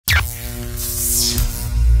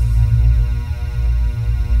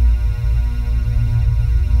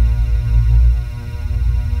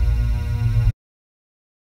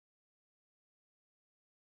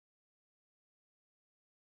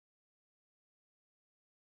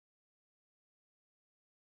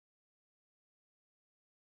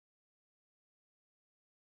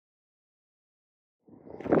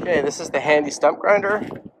Okay, this is the handy stump grinder.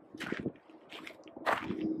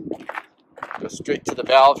 Go straight to the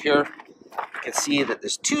valve here. You can see that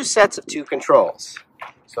there's two sets of two controls.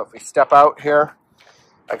 So if we step out here,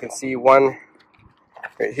 I can see one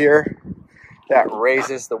right here that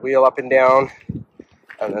raises the wheel up and down,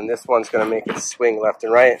 and then this one's going to make it swing left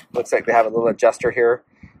and right. Looks like they have a little adjuster here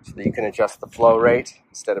so that you can adjust the flow rate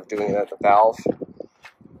instead of doing it at the valve.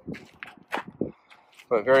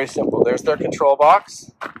 But very simple. There's their control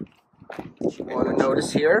box. What you want to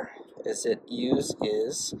notice here is it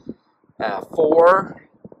uses 4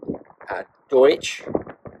 Deutsch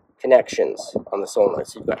connections on the solenoid.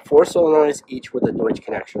 So you've got 4 solenoids, each with a Deutsch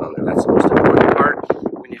connection on there. That's the most important part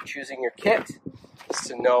when you're choosing your kit, is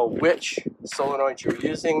to know which solenoids you're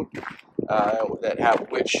using that have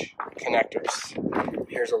which connectors.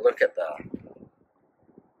 Here's a look at the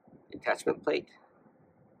attachment plate.